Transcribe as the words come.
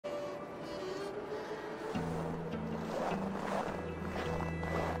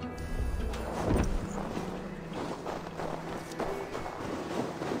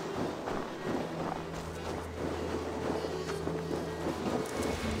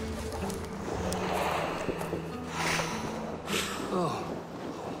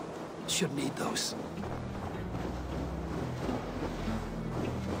should need those.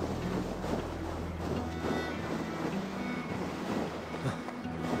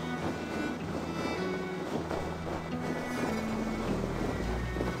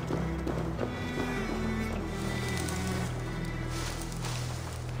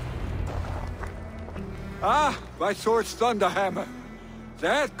 Ah, my sword's Thunderhammer.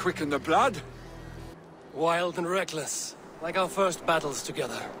 That quickened the blood. Wild and reckless, like our first battles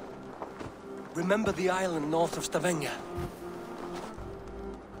together. Remember the island north of Stavanger?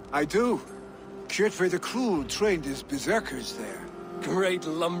 I do. Kjotve the Cruel trained his berserkers there. Great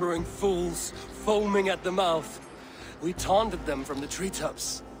lumbering fools, foaming at the mouth. We taunted them from the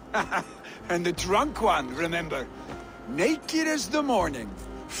treetops. And the drunk one, remember? Naked as the morning.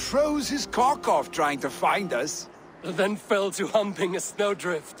 Froze his cock off trying to find us. Then fell to humping a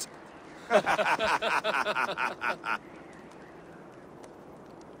snowdrift.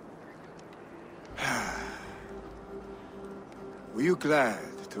 Were you glad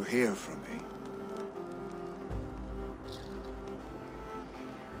to hear from me?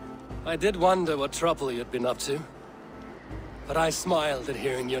 I did wonder what trouble you'd been up to. But I smiled at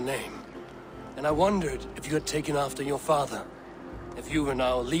hearing your name. And I wondered if you had taken after your father. If you were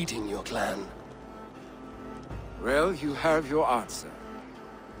now leading your clan. Well, you have your answer.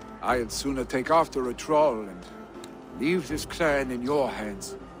 I'd sooner take after a troll and leave this clan in your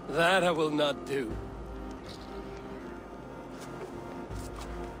hands. That I will not do.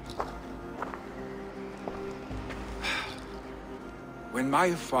 When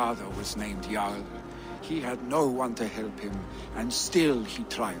my father was named Jarl, he had no one to help him, and still he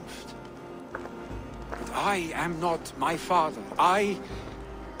triumphed. But I am not my father. I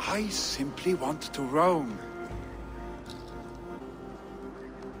simply want to roam.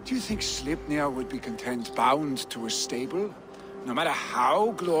 Do you think Sleipnir would be content bound to a stable? No matter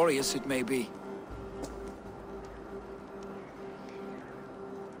how glorious it may be?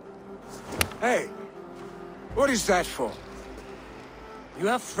 Hey! What is that for? You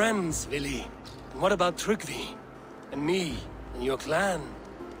have friends, Vili. And what about Tryggvi? And me? And your clan?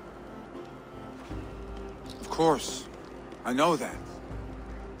 Of course. I know that.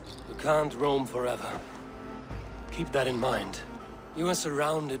 You can't roam forever. Keep that in mind. You are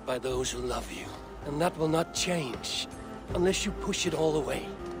surrounded by those who love you. And that will not change. Unless you push it all away.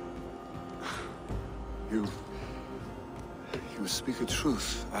 You speak a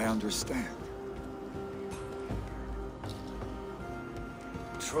truth. I understand.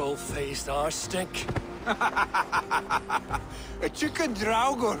 Troll-faced arse-stick. A chicken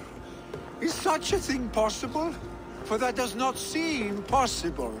draugur! Is such a thing possible? For that does not seem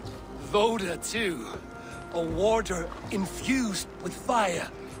possible. Voda, too. A warder infused with fire.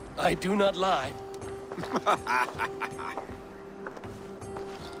 I do not lie.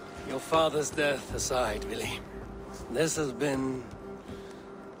 Your father's death aside, Vili. This has been...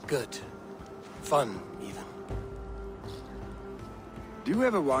 good. Fun, even. Do you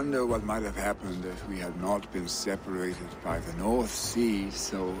ever wonder what might have happened if we had not been separated by the North Sea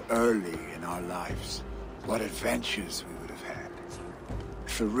so early in our lives? What adventures we would have had.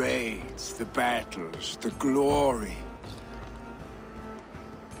 The raids, the battles, the glory.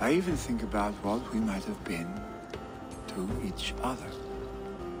 I even think about what we might have been to each other.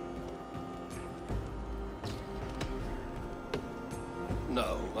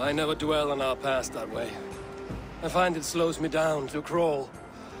 No, I never dwell on our past that way. I find it slows me down to crawl.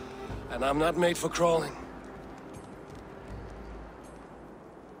 And I'm not made for crawling.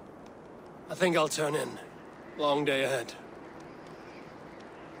 I think I'll turn in. Long day ahead.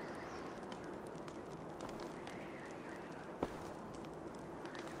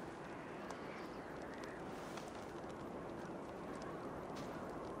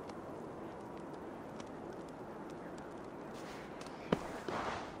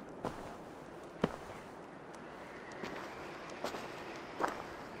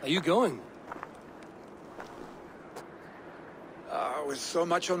 Are you going? With so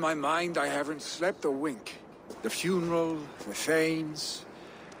much on my mind, I haven't slept a wink. The funeral, the Thanes...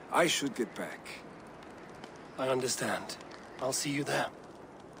 I should get back. I understand. I'll see you there.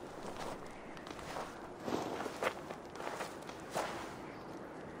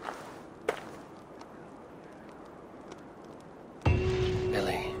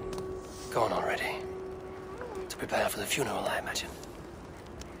 Billy, gone already. To prepare for the funeral, I imagine.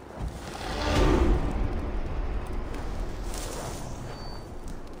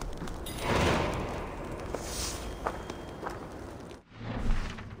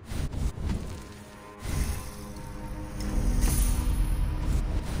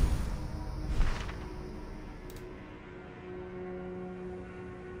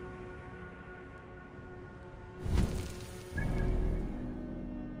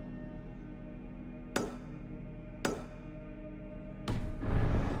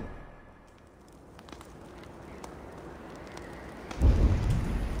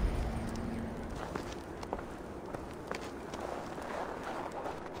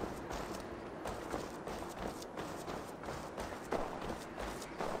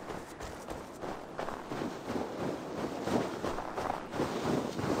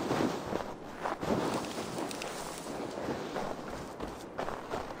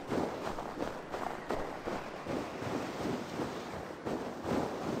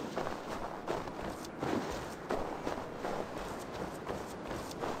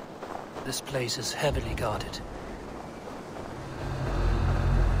 This place is heavily guarded.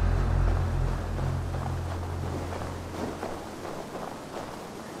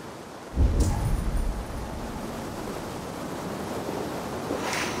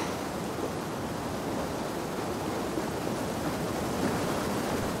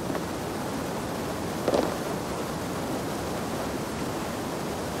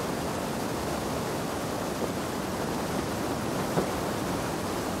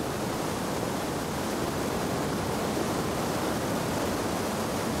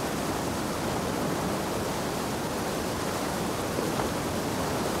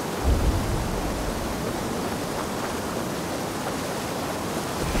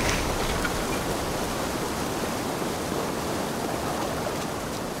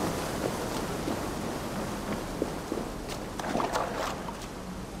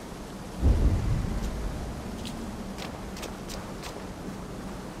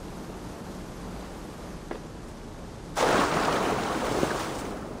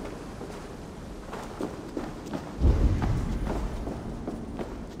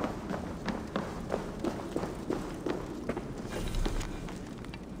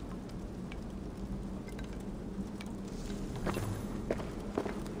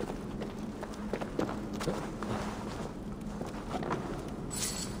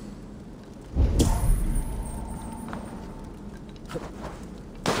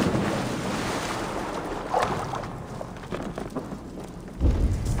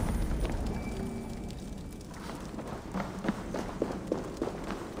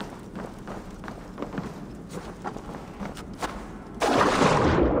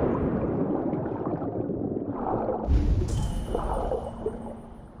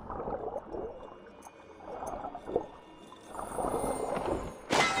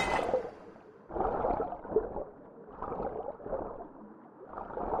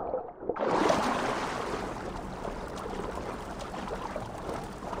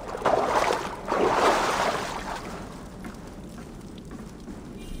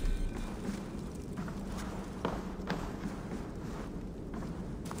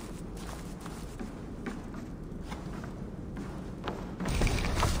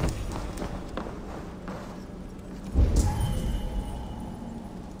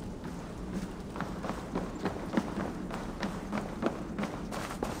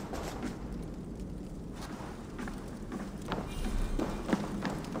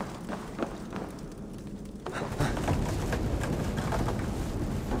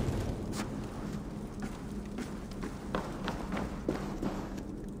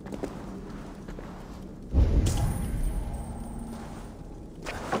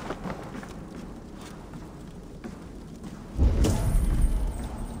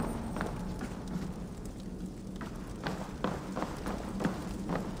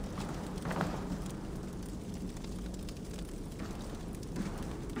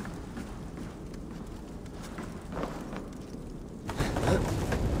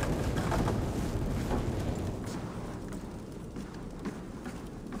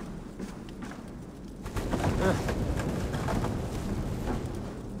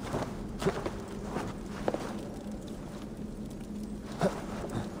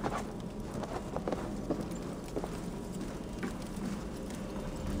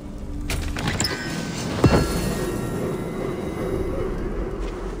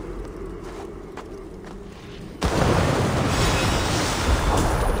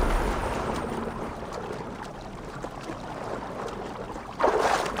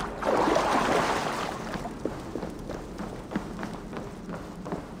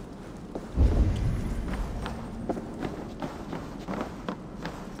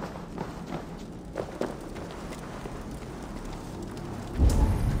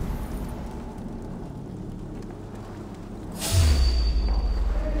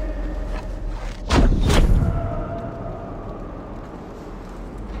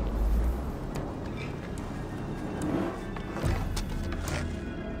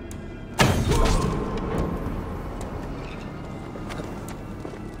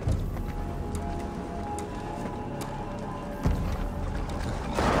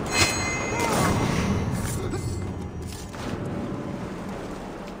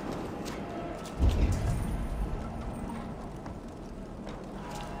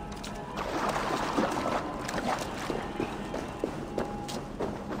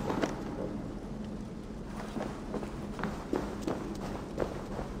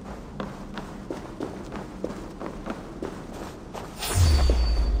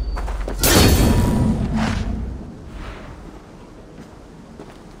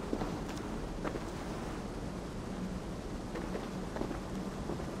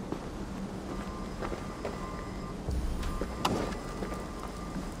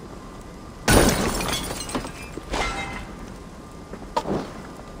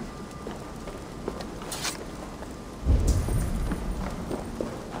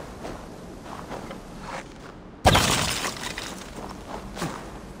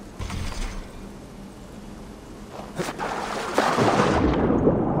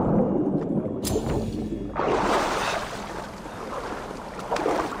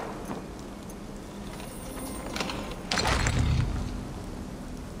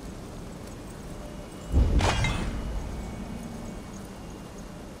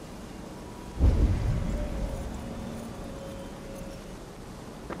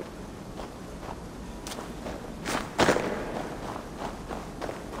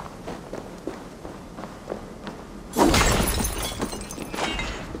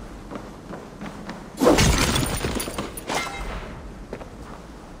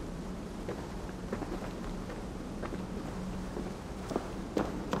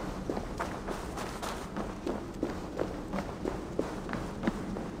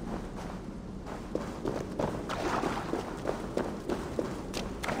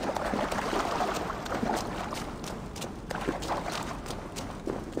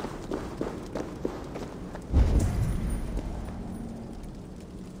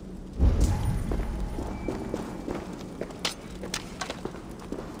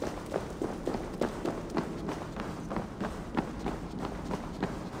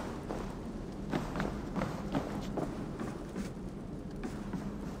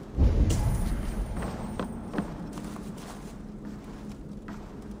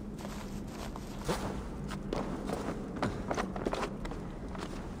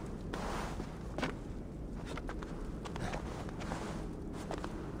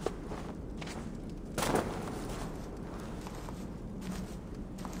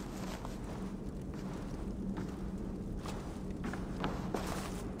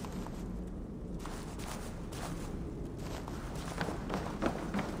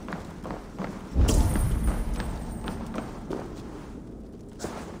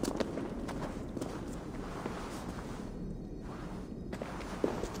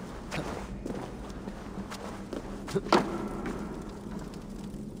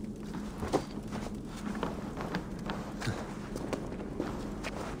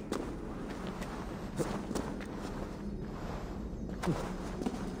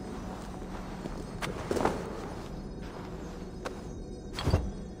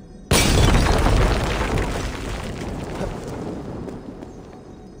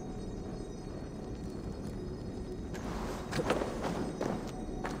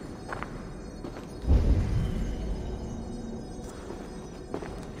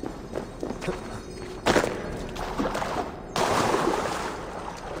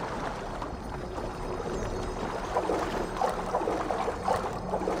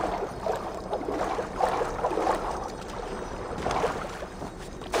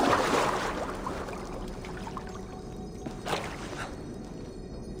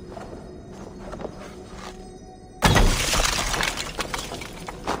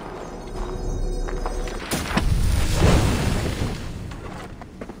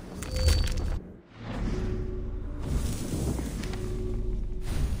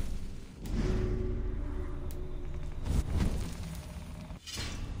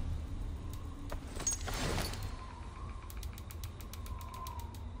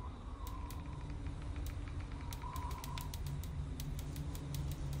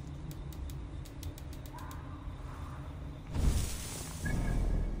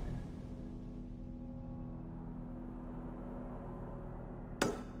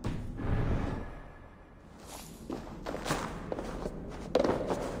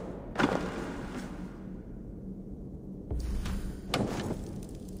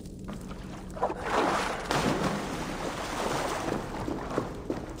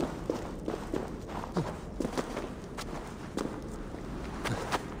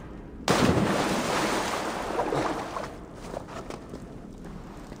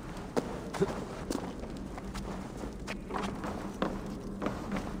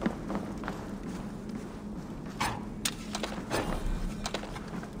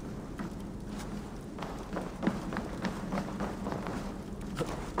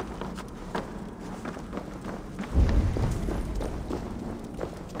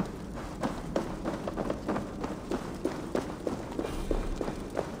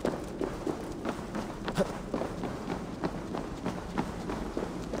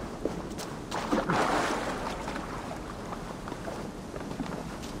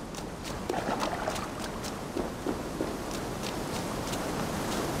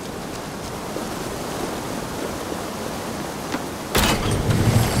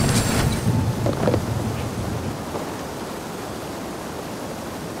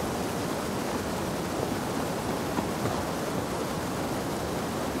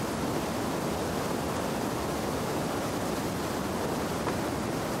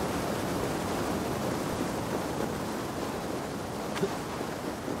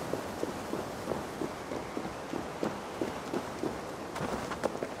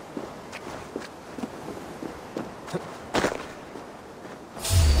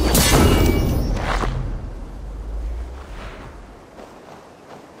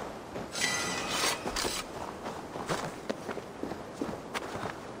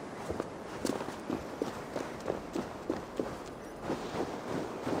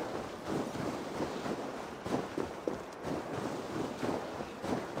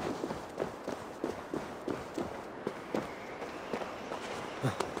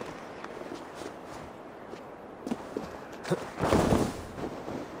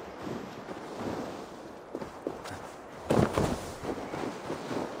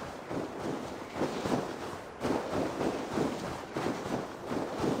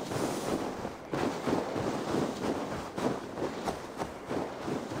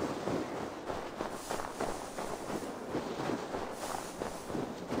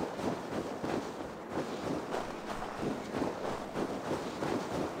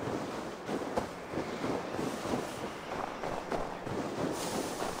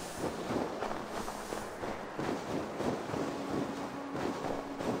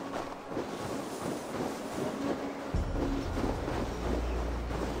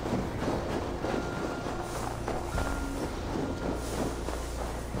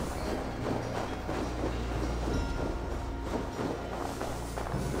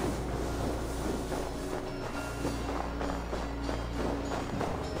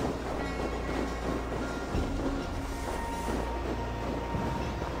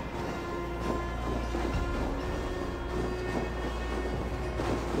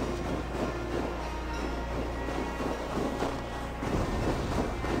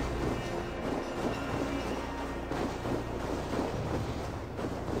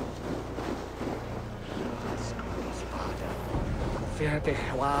 Fjerde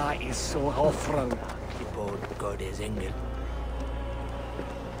hwa is so offering.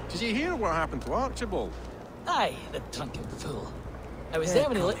 Did you hear what happened to Archibald? Aye, the drunken fool. I was there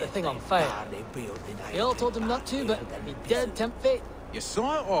when he lit the thing on fire. We all told him not to, but he did tempt fate. You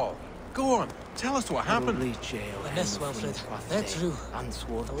saw it all. Go on, tell us what happened. I miss Wilfred. They're true.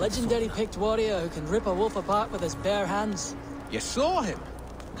 A legendary picked warrior who can rip a wolf apart with his bare hands. You saw him?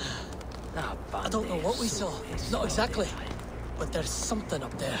 I don't know what we saw. Not exactly. But there's something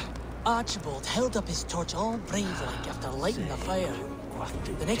up there. Archibald held up his torch all brave-like after lighting the fire.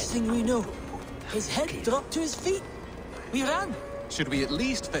 The next thing we know, his head dropped to his feet. We ran. Should we at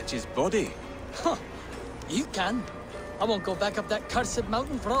least fetch his body? Huh. You can. I won't go back up that cursed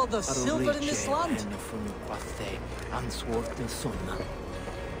mountain for all the silver in this land.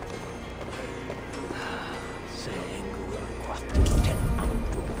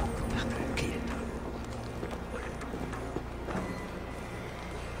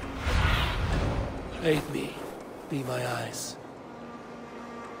 Aid me. Be my eyes.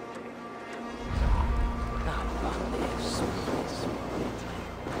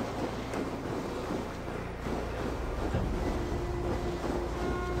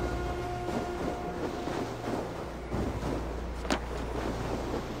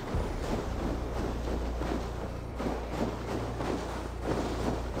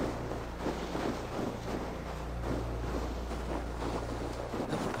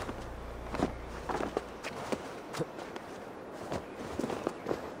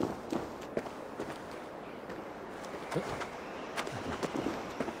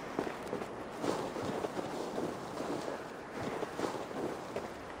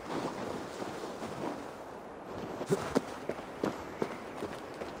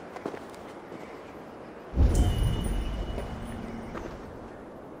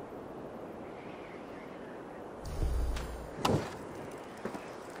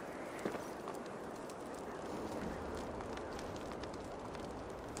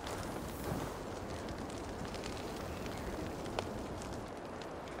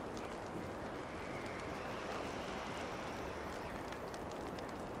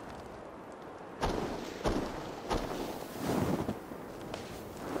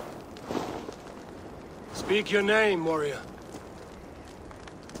 Speak your name, warrior.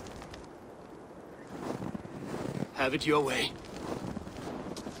 Have it your way.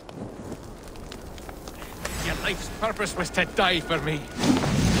 Your life's purpose was to die for me.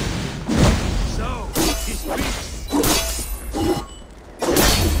 So, he speaks.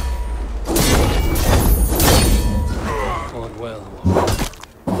 Fought well, warrior.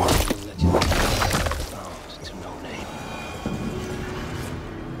 We'll let you bound to no name.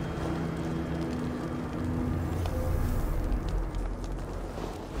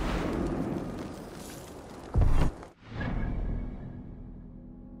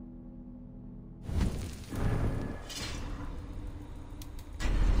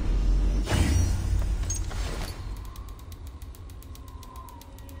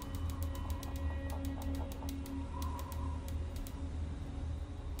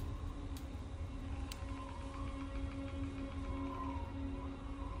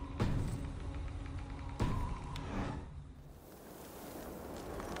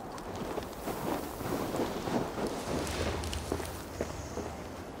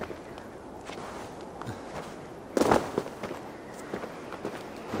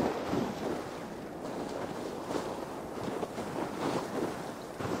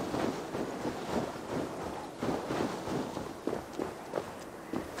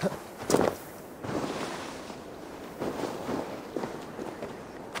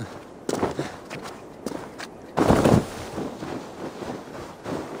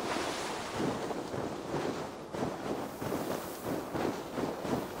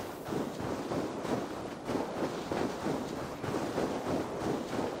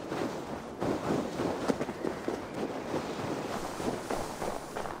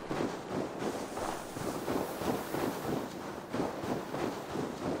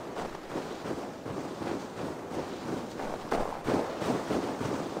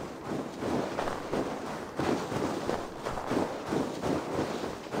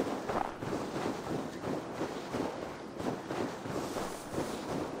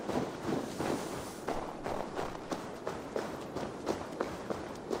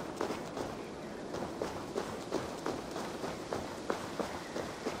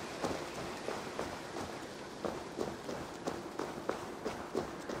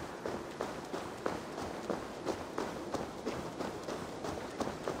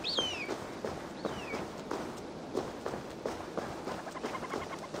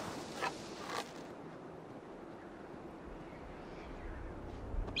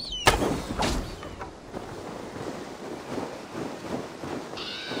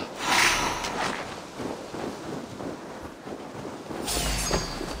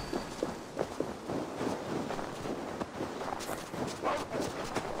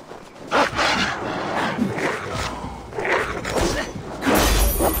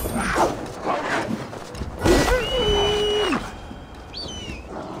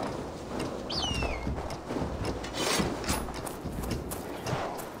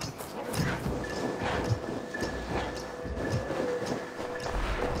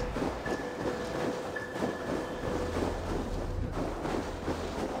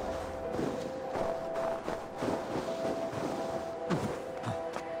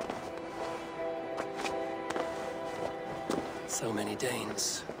 So many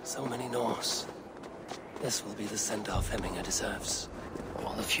Danes, so many Norse. This will be the send-off Hemminger deserves.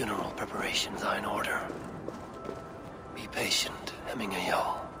 All the funeral preparations are in order. Be patient, Hemminger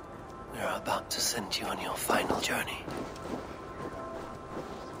Jarl. We are about to send you on your final journey.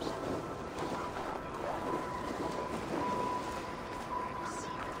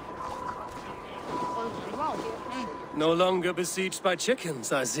 No longer besieged by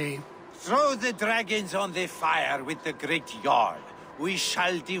chickens, I see. Throw the dragons on the fire with the great Jarl. We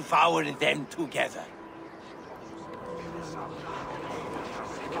shall devour them together.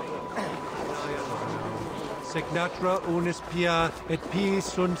 Signatra unis pia et pi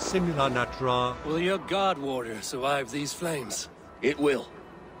sunt simula natra. Will your guard warrior survive these flames? It will.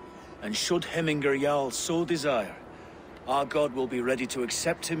 And should Hemminger Jarl so desire, our god will be ready to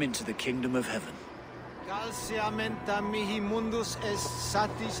accept him into the kingdom of heaven. Calciamenta mihi mundus est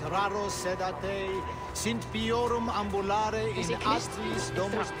satis raro sedate, sint piorum ambulare in astris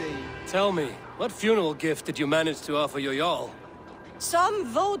domus Dei. Tell me, what funeral gift did you manage to offer your Jarl? Some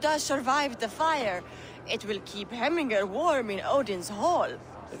Voda survived the fire. It will keep Hemminger warm in Odin's hall.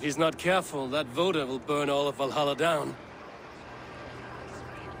 If he's not careful, that Voda will burn all of Valhalla down.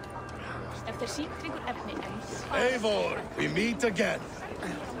 Eivor, we meet again.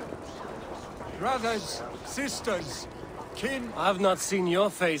 Brothers, sisters, kin... I've not seen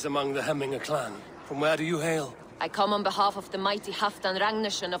your face among the Hemminger clan. From where do you hail? I come on behalf of the mighty Halfdan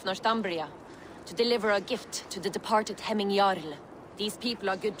Ragnarsson of Northumbria to deliver a gift to the departed Hemming Jarl. These people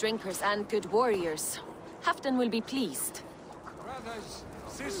are good drinkers and good warriors. Halfdan will be pleased. Brothers,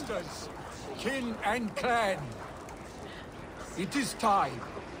 sisters, kin and clan. It is time.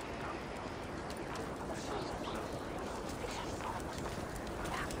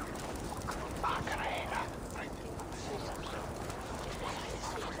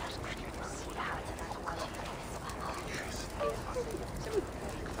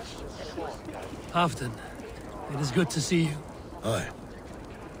 Halfdan, it is good to see you. Aye.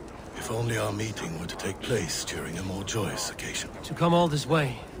 If only our meeting were to take place during a more joyous occasion. To come all this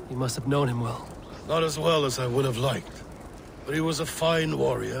way, you must have known him well. Not as well as I would have liked, but he was a fine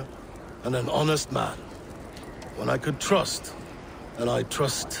warrior and an honest man. One I could trust, and I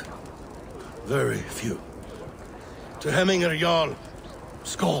trust very few. To Hemminger Jarl,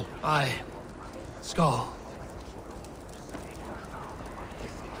 Skål. Aye. Skål.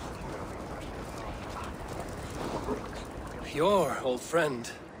 Your old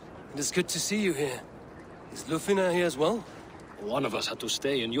friend. It is good to see you here. Is Lufina here as well? One of us had to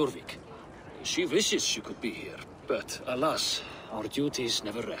stay in Jorvik. She wishes she could be here, but alas, our duties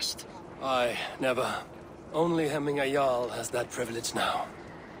never rest. Aye, never. Only Hemminger Jarl has that privilege now.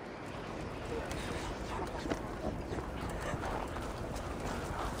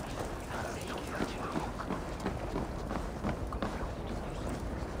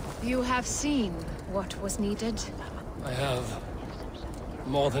 You have seen what was needed. I have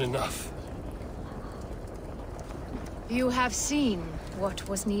more than enough. You have seen what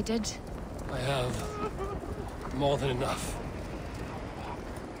was needed. I have more than enough.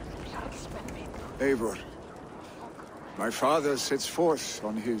 Eivor, my father sets forth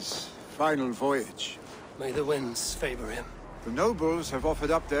on his final voyage. May the winds favor him. The nobles have offered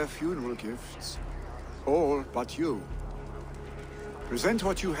up their funeral gifts. All but you. Present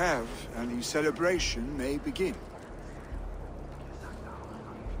what you have, and the celebration may begin.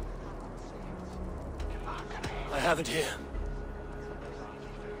 I have it here.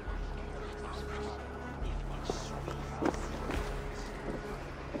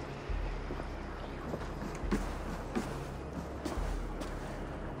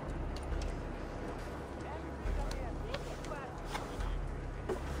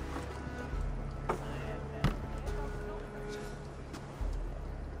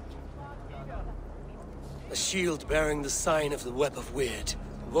 A shield bearing the sign of the Web of Weird.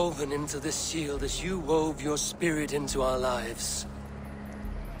 Woven into this shield as you wove your spirit into our lives.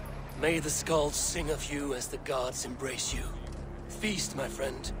 May the skulls sing of you as the gods embrace you. Feast, my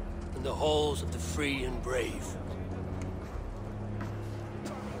friend, in the halls of the free and brave.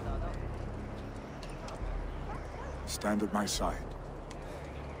 Stand at my side.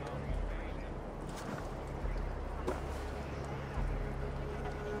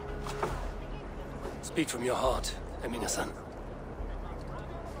 Speak from your heart, Hemminger-san.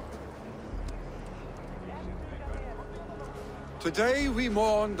 Today we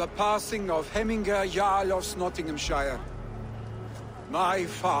mourn the passing of Hemminger Jarl of Nottinghamshire. My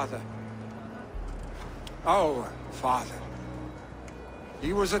father. Our father.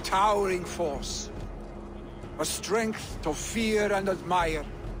 He was a towering force. A strength to fear and admire.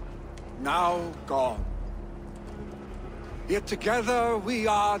 Now gone. Yet together we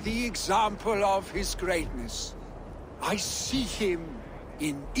are the example of his greatness. I see him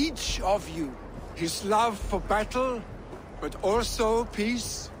in each of you. His love for battle, but also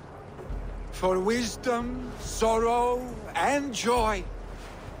peace. For wisdom, sorrow, and joy.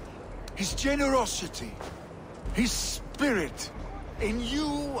 His generosity, his spirit. In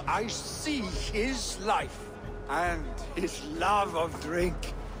you I see his life, and his love of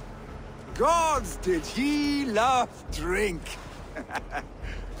drink. Gods, did he love drink!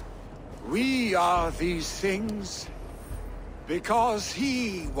 We are these things because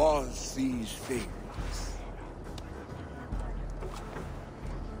he was these things.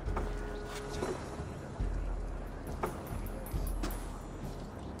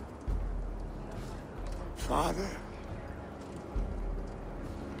 Father,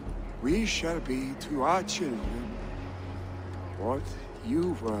 we shall be to our children what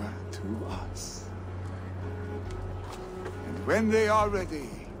you were to us. And when they are ready,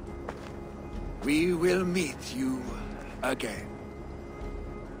 we will meet you again.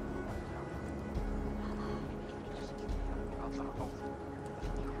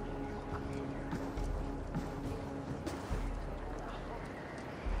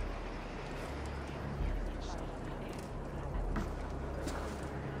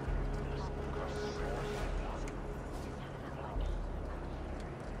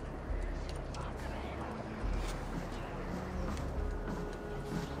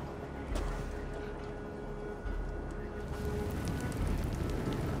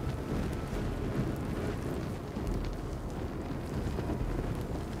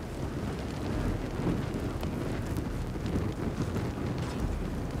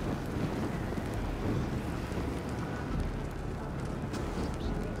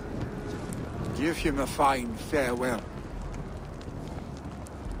 Give him a fine farewell.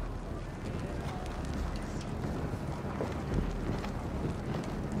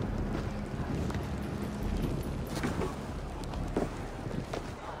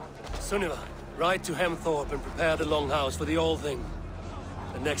 Sunniva, ride to Hemthorpe and prepare the Longhouse for the All-Thing.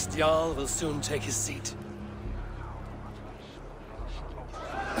 The next Jarl will soon take his seat.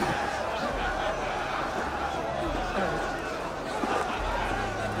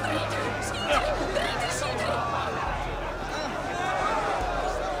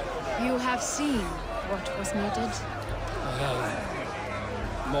 You have seen what was needed. I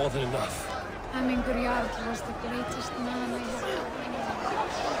have. More than enough. Hemmingur Jarl was the greatest man I have ever known.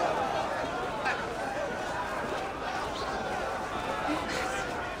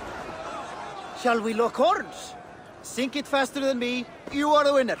 Shall we lock horns? Sink it faster than me. You are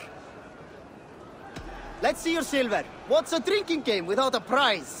the winner. Let's see your silver. What's a drinking game without a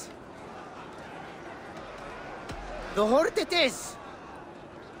prize? The horde it is.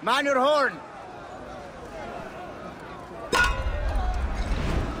 Man your horn.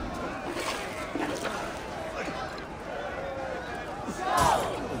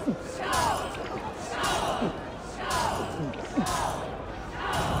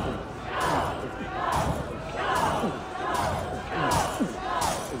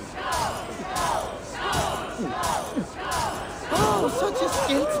 Oh, such a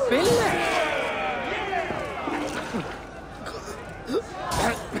skilled spiller.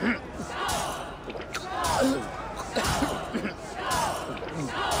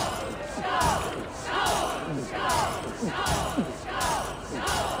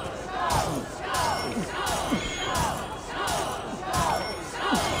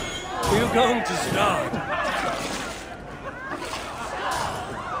 We're going to start.